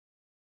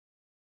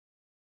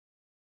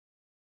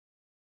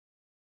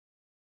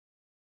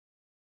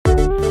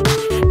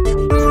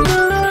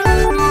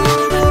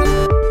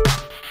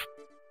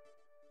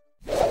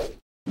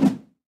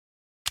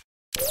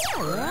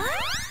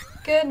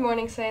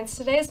morning, Saints.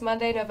 Today is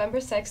Monday, November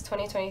 6,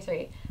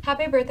 2023.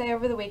 Happy birthday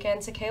over the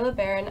weekend to Caleb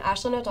Barron,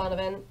 Ashlyn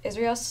O'Donovan,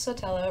 Israel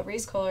Sotelo,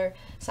 Reese Kohler,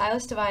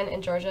 Silas Devine,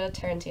 and Georgia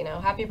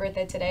Tarantino. Happy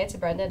birthday today to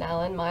Brendan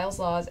Allen, Miles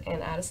Laws,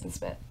 and Addison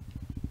Smith.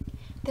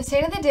 The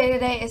saint of the day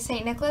today is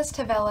St. Nicholas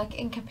Tavelik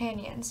and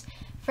companions.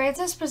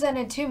 Francis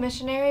presented two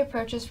missionary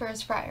approaches for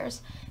his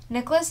friars.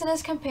 Nicholas and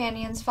his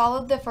companions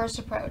followed the first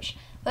approach,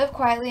 live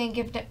quietly and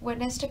give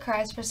witness to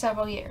Christ for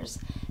several years.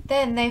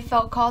 Then they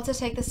felt called to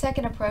take the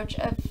second approach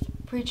of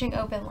preaching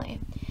openly.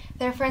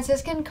 Their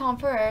Franciscan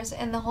confreres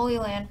in the Holy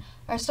Land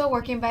are still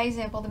working by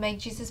example to make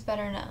Jesus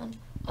better known.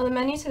 On the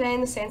menu today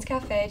in the Saints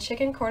Cafe,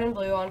 chicken cordon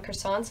bleu on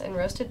croissants and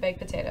roasted baked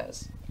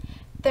potatoes.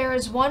 There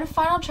is one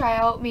final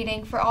tryout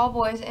meeting for all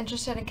boys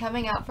interested in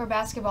coming out for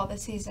basketball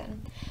this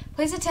season.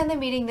 Please attend the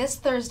meeting this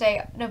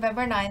Thursday,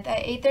 November 9th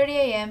at 8:30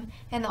 a.m.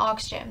 in the Aux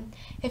Gym.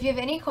 If you have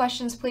any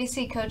questions, please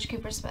see Coach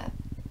Cooper Smith.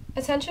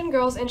 Attention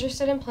girls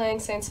interested in playing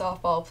Saints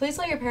softball. Please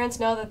let your parents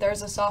know that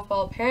there's a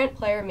softball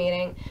parent-player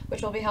meeting,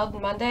 which will be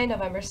held Monday,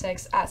 November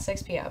 6th at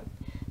 6 p.m.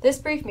 This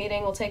brief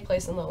meeting will take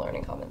place in the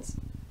Learning Commons.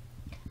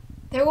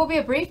 There will be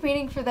a brief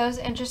meeting for those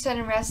interested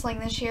in wrestling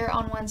this year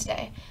on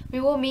Wednesday.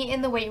 We will meet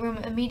in the weight room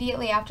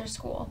immediately after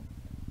school.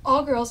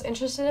 All girls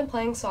interested in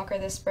playing soccer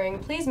this spring,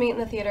 please meet in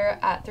the theater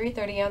at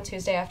 3:30 on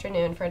Tuesday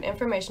afternoon for an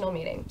informational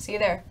meeting. See you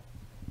there.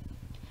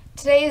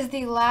 Today is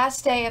the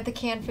last day of the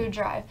canned food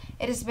drive.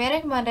 It is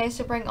Manic Monday,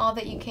 so bring all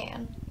that you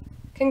can.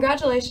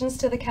 Congratulations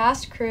to the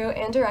cast, crew,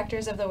 and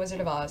directors of The Wizard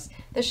of Oz.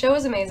 The show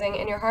was amazing,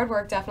 and your hard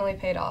work definitely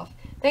paid off.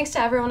 Thanks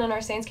to everyone in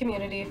our Saints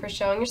community for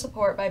showing your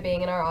support by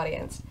being in our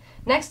audience.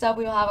 Next up,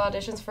 we will have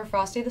auditions for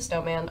Frosty the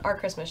Snowman, our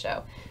Christmas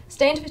show.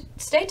 Stay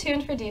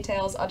tuned for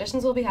details.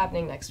 Auditions will be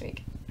happening next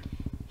week.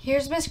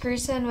 Here's Miss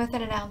Greason with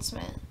an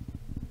announcement.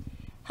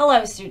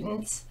 Hello,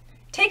 students.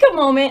 Take a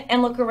moment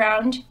and look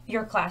around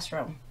your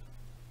classroom.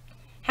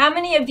 How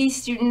many of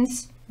these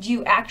students do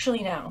you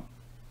actually know?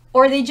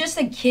 Or are they just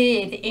a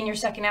kid in your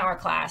second hour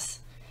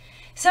class?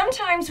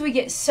 Sometimes we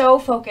get so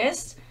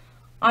focused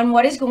on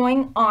what is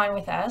going on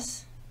with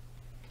us,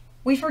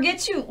 we forget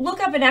to look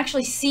up and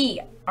actually see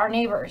our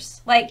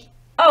neighbors. Like,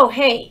 oh,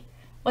 hey,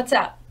 what's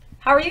up?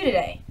 How are you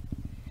today?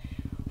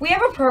 We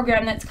have a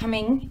program that's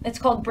coming that's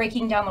called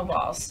Breaking Down the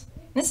Walls.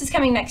 This is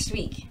coming next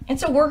week.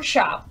 It's a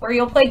workshop where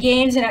you'll play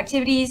games and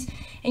activities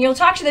and you'll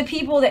talk to the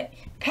people that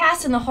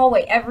pass in the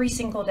hallway every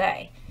single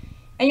day.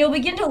 And you'll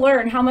begin to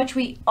learn how much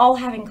we all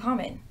have in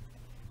common.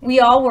 We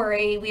all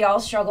worry, we all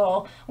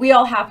struggle, we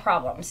all have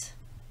problems,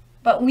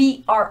 but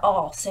we are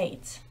all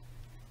saints.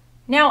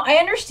 Now, I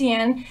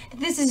understand that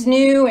this is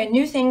new and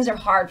new things are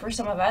hard for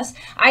some of us.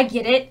 I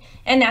get it,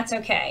 and that's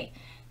okay.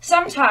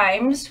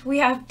 Sometimes we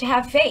have to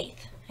have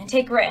faith and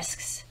take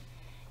risks.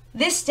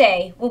 This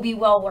day will be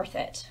well worth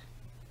it.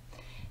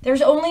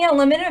 There's only a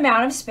limited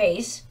amount of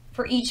space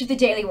for each of the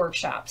daily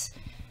workshops.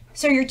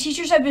 So your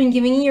teachers have been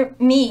giving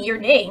me your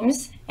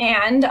names,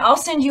 and I'll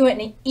send you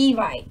an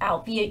invite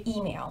out via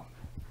email.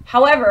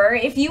 However,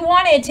 if you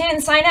want to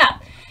attend, sign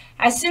up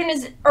as soon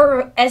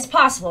as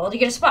possible to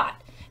get a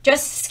spot.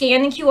 Just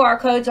scan the QR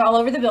codes all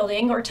over the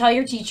building or tell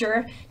your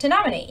teacher to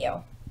nominate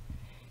you.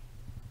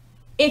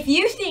 If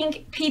you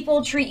think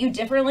people treat you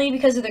differently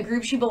because of the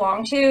groups you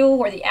belong to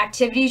or the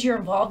activities you're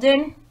involved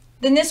in,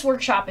 then this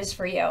workshop is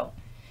for you.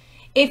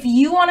 If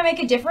you want to make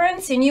a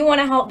difference and you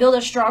want to help build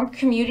a strong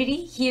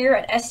community here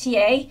at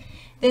STA,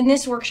 then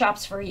this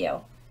workshop's for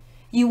you.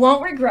 You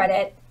won't regret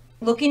it.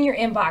 Look in your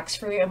inbox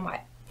for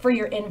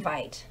your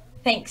invite.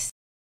 Thanks.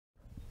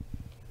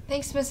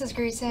 Thanks, Mrs.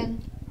 Greason.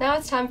 Now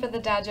it's time for the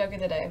dad joke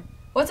of the day.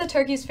 What's a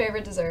turkey's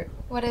favorite dessert?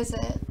 What is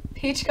it?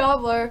 Peach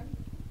cobbler.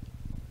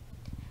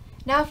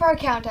 Now for our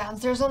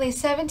countdowns. There's only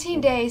 17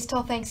 days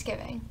till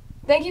Thanksgiving.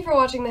 Thank you for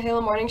watching the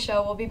Halo Morning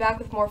Show. We'll be back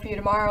with more for you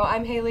tomorrow.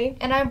 I'm Haley.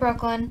 And I'm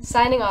Brooklyn.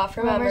 Signing off.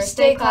 Remember,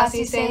 stay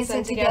classy, Saints,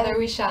 and together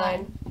we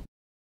shine.